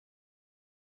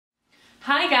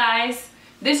Hi guys,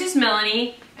 this is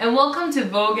Melanie and welcome to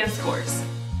Vogue and Scores.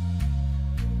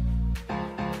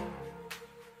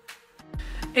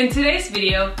 In today's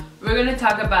video, we're going to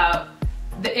talk about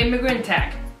the Immigrant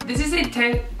Tag. This is a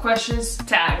 10 questions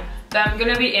tag that I'm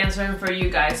going to be answering for you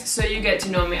guys so you get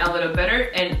to know me a little better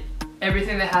and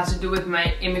everything that has to do with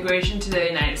my immigration to the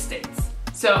United States.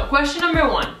 So, question number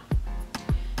 1.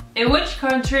 In which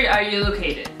country are you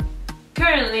located?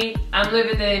 Currently, I'm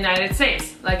living in the United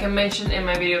States, like I mentioned in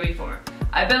my video before.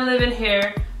 I've been living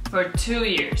here for 2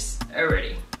 years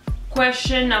already.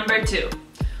 Question number 2.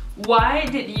 Why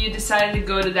did you decide to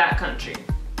go to that country?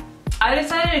 I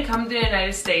decided to come to the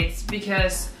United States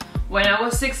because when I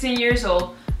was 16 years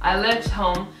old, I left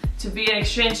home to be an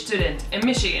exchange student in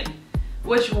Michigan,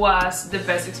 which was the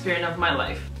best experience of my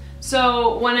life.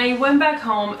 So when I went back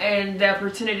home and the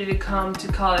opportunity to come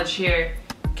to college here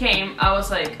came, I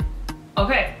was like,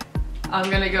 okay,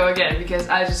 I'm gonna go again because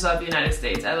I just love the United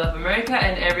States. I love America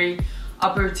and every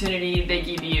opportunity they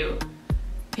give you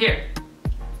here.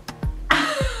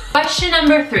 Question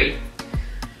number 3.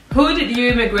 Who did you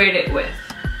immigrate it with?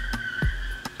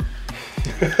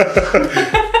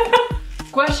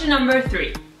 Question number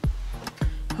 3.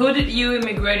 Who did you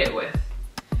immigrate it with?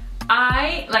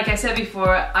 Like I said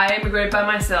before, I immigrated by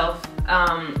myself.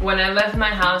 When I left my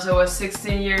house, I was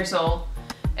 16 years old.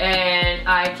 And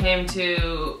I came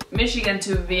to Michigan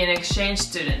to be an exchange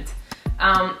student.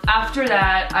 After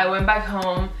that, I went back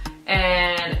home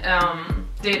and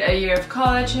did a year of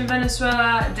college in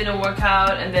Venezuela. It didn't work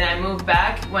out, and then I moved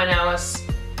back when I was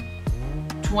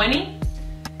 20.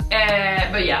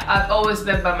 But yeah, I've always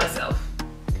been by myself.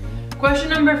 Question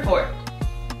number 4.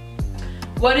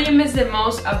 What do you miss the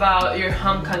most about your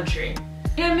home country?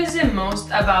 What I miss the most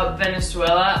about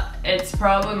Venezuela, it's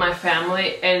probably my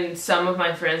family and some of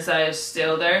my friends that are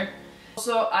still there.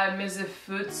 Also, I miss the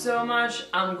food so much.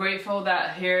 I'm grateful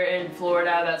that here in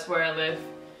Florida, that's where I live,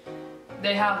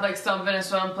 they have like some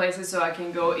Venezuelan places so I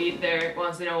can go eat there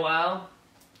once in a while.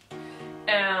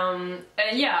 And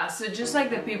yeah, so just like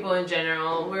the people in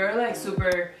general, we're like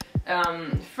super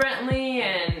friendly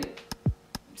and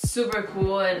super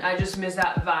cool, and I just miss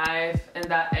that vibe and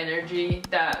that energy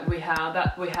that we had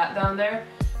down there.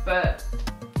 But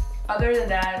other than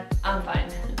that, I'm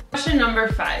fine. Question number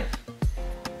 5.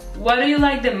 What do you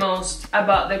like the most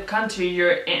about the country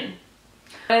you're in?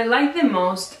 What I like the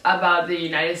most about the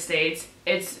United States,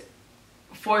 it's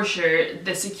for sure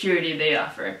the security they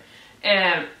offer.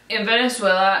 In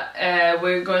Venezuela,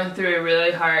 we're going through a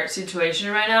really hard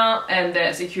situation right now, and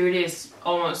the security is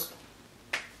almost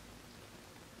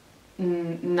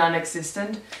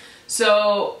non-existent.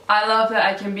 So I love that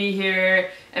I can be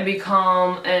here and be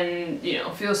calm and, you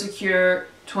know, feel secure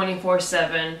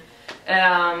 24/7.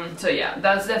 So yeah,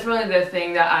 that's definitely the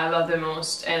thing that I love the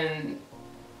most and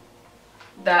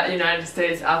that United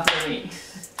States offers me.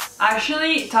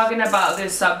 Actually, talking about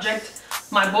this subject,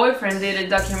 my boyfriend did a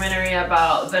documentary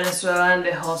about Venezuela and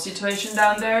the whole situation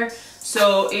down there.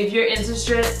 So if you're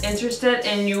interested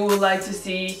and you would like to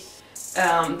see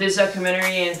this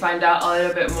documentary and find out a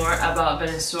little bit more about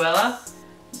Venezuela,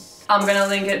 I'm gonna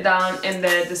link it down in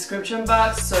the description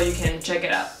box so you can check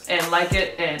it out and like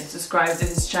it and subscribe to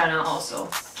his channel also.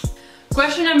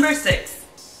 Question number 6.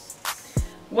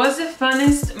 What's the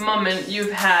funniest moment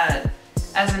you've had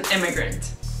as an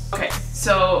immigrant? Okay,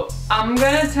 so I'm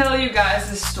gonna tell you guys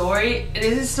the story.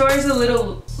 This story is a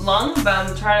little long, but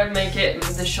I'm trying to make it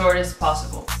the shortest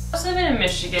possible. I was living in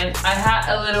Michigan. I had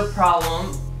a little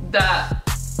problem that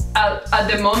at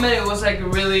the moment it was like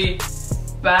really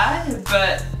bad,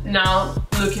 but now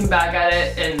looking back at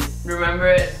it and remember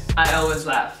it, I always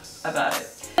laugh about it.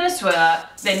 In Venezuela,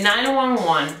 the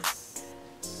 911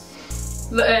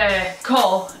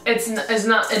 call,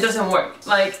 it doesn't work.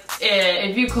 Like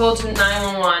if you call to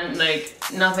 911, like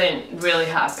nothing really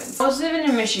happens. I was living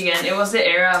in Michigan. It was the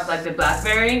era of like the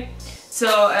BlackBerry.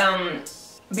 So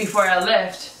before I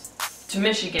left to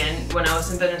Michigan, when I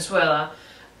was in Venezuela,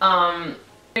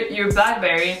 your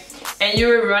BlackBerry and you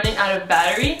were running out of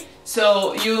battery,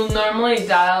 so you'll normally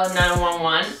dial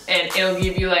 911 and it'll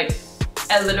give you like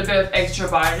a little bit of extra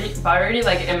battery,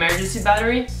 like emergency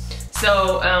battery.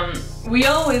 So we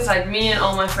always, like me and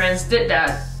all my friends, did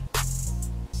that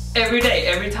every day.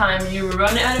 Every time you were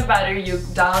running out of battery, you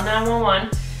dial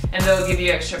 911 and they'll give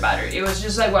you extra battery. It was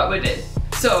just like what we did.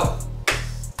 So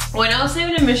when I was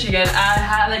living in Michigan, I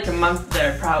had like a month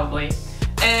there probably,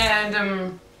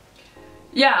 and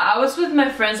yeah, I was with my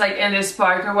friends like in this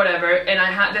park or whatever, and I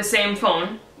had the same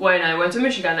phone when I went to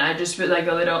Michigan. I just put like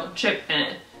a little chip in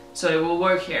it so it will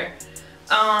work here.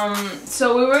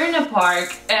 So we were in a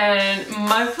park and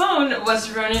my phone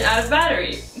was running out of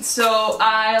battery. So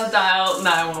I'll dial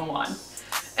 911.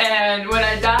 And when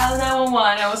I dialed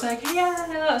 911, I was like,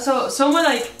 yeah. So someone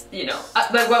like, you know,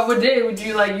 like what would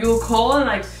you like, you'll call and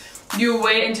like, you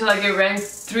wait until like it rang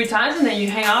 3 times and then you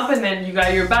hang up and then you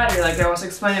got your battery, like I was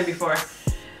explaining before.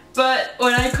 But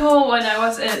when I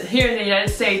was here in the United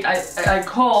States, I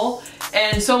call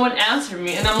and someone answered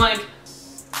me and I'm like,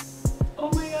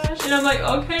 oh my gosh, and I'm like,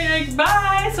 okay, like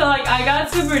bye. So like I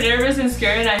got super nervous and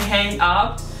scared and I hang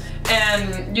up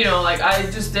and you know, like I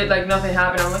just did like nothing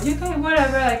happened. I'm like, okay,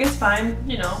 whatever, like it's fine,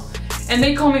 you know. And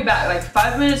they call me back, like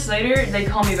 5 minutes later, they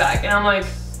call me back and I'm like,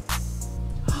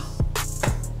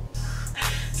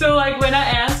 so like when I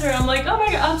answer, I'm like, oh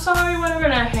my god, I'm sorry, whatever,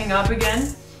 and I hang up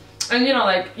again. And you know,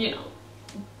 like, you know,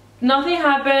 nothing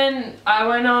happened. I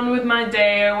went on with my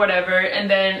day or whatever, and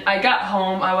then I got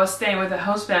home. I was staying with a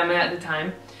host family at the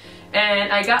time,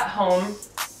 and I got home,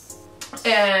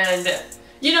 and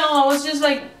you know, I was just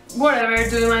like, whatever,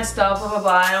 doing my stuff, blah blah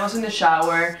blah, and I was in the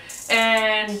shower,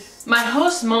 and my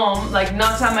host mom like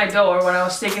knocks on my door when I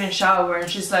was taking a shower, and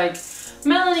she's like,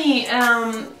 Melanie,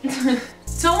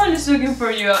 someone is looking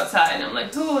for you outside. And I'm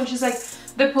like, who? And she's like,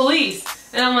 the police.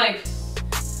 And I'm like,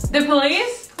 the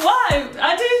police? Why?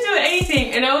 I didn't do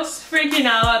anything. And I was freaking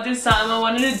out at this time. I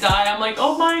wanted to die. I'm like,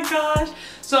 oh my gosh.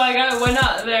 So I went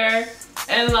out there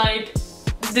and like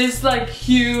this like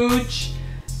huge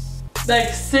like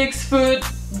 6-foot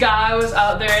guy was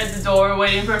out there at the door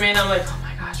waiting for me, and I'm like, oh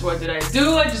my gosh, what did I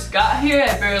do? I just got here.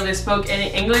 I barely spoke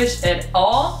any English at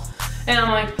all. And I'm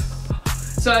like,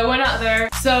 so I went out there.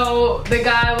 So the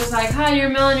guy was like, hi, you're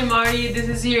Melanie Marty, this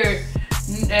is your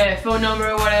phone number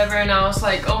or whatever. And I was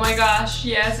like, oh my gosh,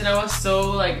 yes. And I was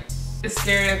so like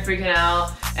scared and freaking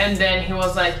out. And then he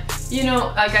was like, you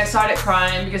know, like I started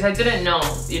crying because I didn't know,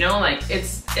 you know, like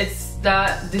it's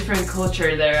that different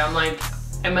culture there. I'm like,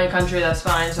 in my country, that's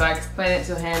fine. So I explained it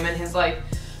to him and he's like,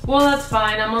 well, that's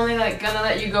fine. I'm only like gonna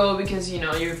let you go because, you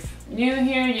know, you're new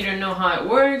here, you don't know how it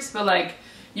works, but like,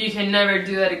 you can never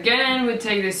do that again, we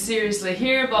take this seriously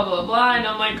here, blah blah blah. And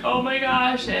I'm like, oh my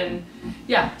gosh. And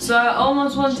yeah, so I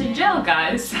almost went to jail,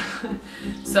 guys.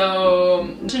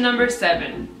 So to number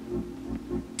 7,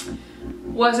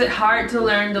 was it hard to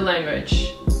learn the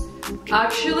language?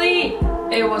 Actually,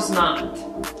 it was not.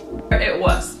 It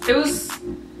was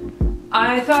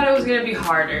I thought it was gonna be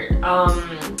harder.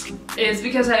 It's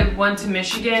because I went to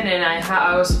Michigan and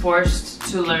I was forced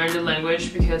to learn the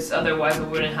language because otherwise I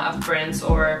wouldn't have friends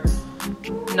or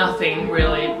nothing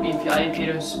really if you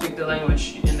don't speak the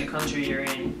language in the country you're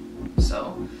in.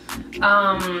 So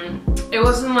it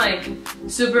wasn't like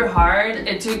super hard.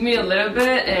 It took me a little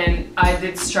bit and I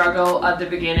did struggle at the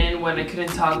beginning when I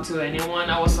couldn't talk to anyone.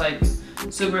 I was like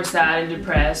super sad and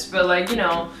depressed, but like, you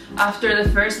know, after the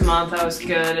first month I was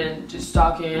good and just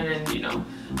talking, and you know,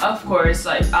 of course,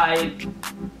 like I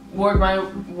worked my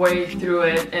way through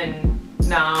it, and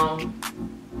now,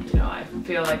 you know, I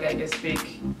feel like I can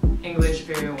speak English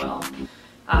very well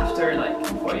after like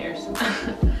 4 years.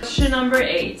 Question number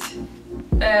 8.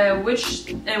 In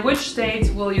which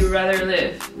state will you rather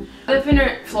live? I live in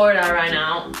Florida right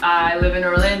now. I live in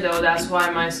Orlando, that's why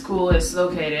my school is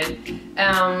located.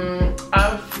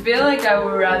 I feel like I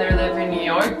would rather live in New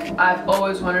York. I've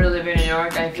always wanted to live in New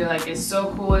York. I feel like it's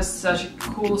so cool, it's such a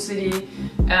cool city.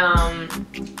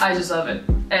 I just love it.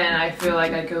 And I feel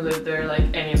like I could live there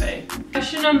like any day.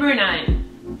 Question number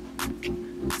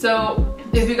 9. So,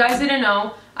 if you guys didn't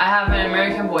know, I have an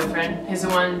American boyfriend. He's the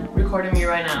one recording me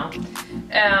right now.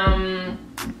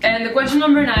 And the question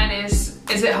number 9 is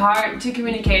it hard to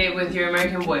communicate with your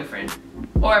American boyfriend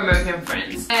or American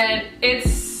friends? And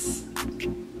it's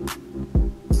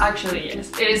actually,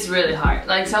 yes, it is really hard.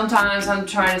 Like sometimes I'm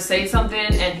trying to say something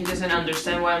and he doesn't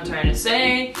understand what I'm trying to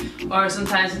say, or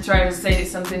sometimes he tries to say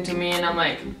something to me and I'm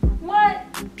like, what?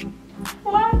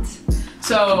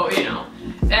 So, you know,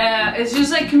 it's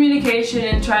just like communication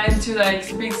and trying to like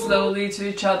speak slowly to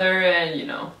each other, and you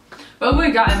know, but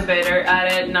we've gotten better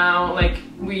at it now. Like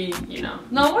we, you know,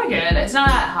 no, we're good. It's not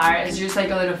that hard. It's just like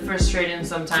a little frustrating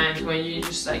sometimes when you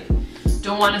just like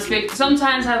don't want to speak.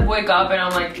 Sometimes I wake up and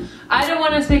I'm like, I don't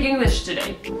want to speak English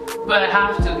today, but I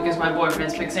have to because my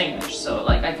boyfriend speaks English. So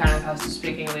like I kind of have to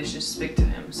speak English just to speak to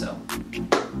him. So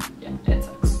yeah, it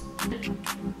sucks.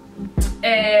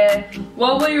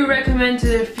 What will you recommend to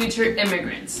the future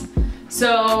immigrants?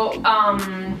 So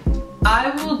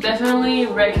I will definitely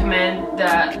recommend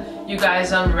that you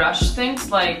guys don't rush things.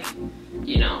 Like,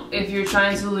 you know, if you're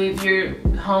trying to leave your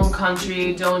home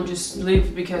country, don't just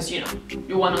leave because, you know,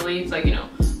 you want to leave. Like, you know,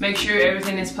 make sure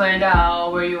everything is planned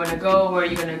out, where you want to go, where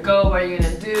you're going to go, what you're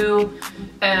going to do.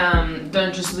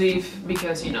 Don't just leave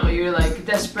because, you know, you're like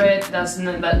desperate.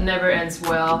 That never ends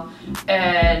well.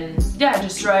 And yeah,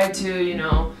 just try to, you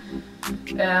know,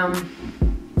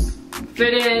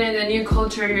 fit in the new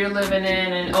culture you're living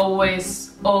in, and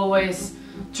always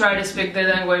try to speak the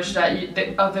language that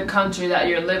of the country that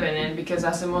you're living in, because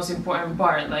that's the most important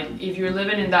part. Like, if you're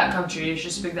living in that country, you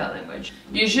should speak that language.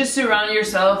 You should surround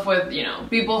yourself with, you know,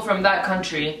 people from that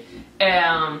country,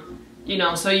 you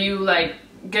know, so you like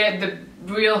get the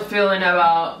real feeling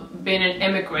about being an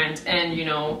immigrant and, you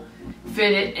know,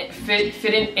 fitting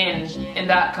in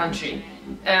that country.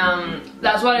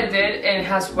 That's what I did, and it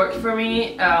has worked for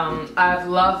me. I've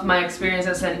loved my experience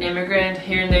as an immigrant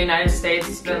here in the United States.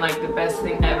 It's been like the best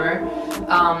thing ever.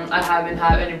 I haven't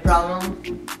had any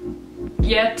problem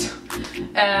yet.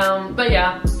 But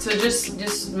yeah, so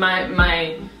just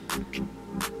my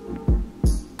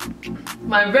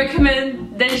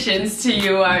recommendations to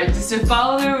you are just to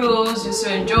follow the rules, just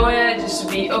to enjoy it, just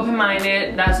to be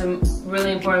open-minded. That's a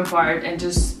really important part, and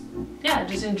just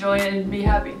enjoy it and be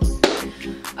happy.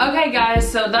 Okay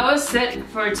guys, so that was it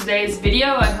for today's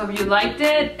video. I hope you liked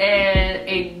it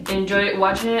and enjoyed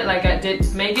watching it like I did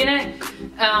making it.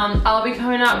 I'll be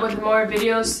coming out with more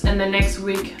videos in the next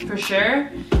week for sure.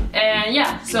 And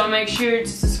yeah, so make sure to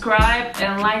subscribe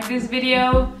and like this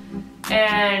video,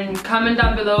 and comment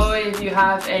down below if you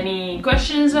have any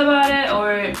questions about it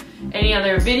or any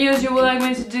other videos you would like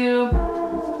me to do.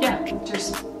 Yeah,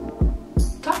 just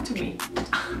talk to me.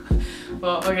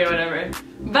 Well, okay, whatever.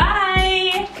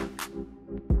 Bye!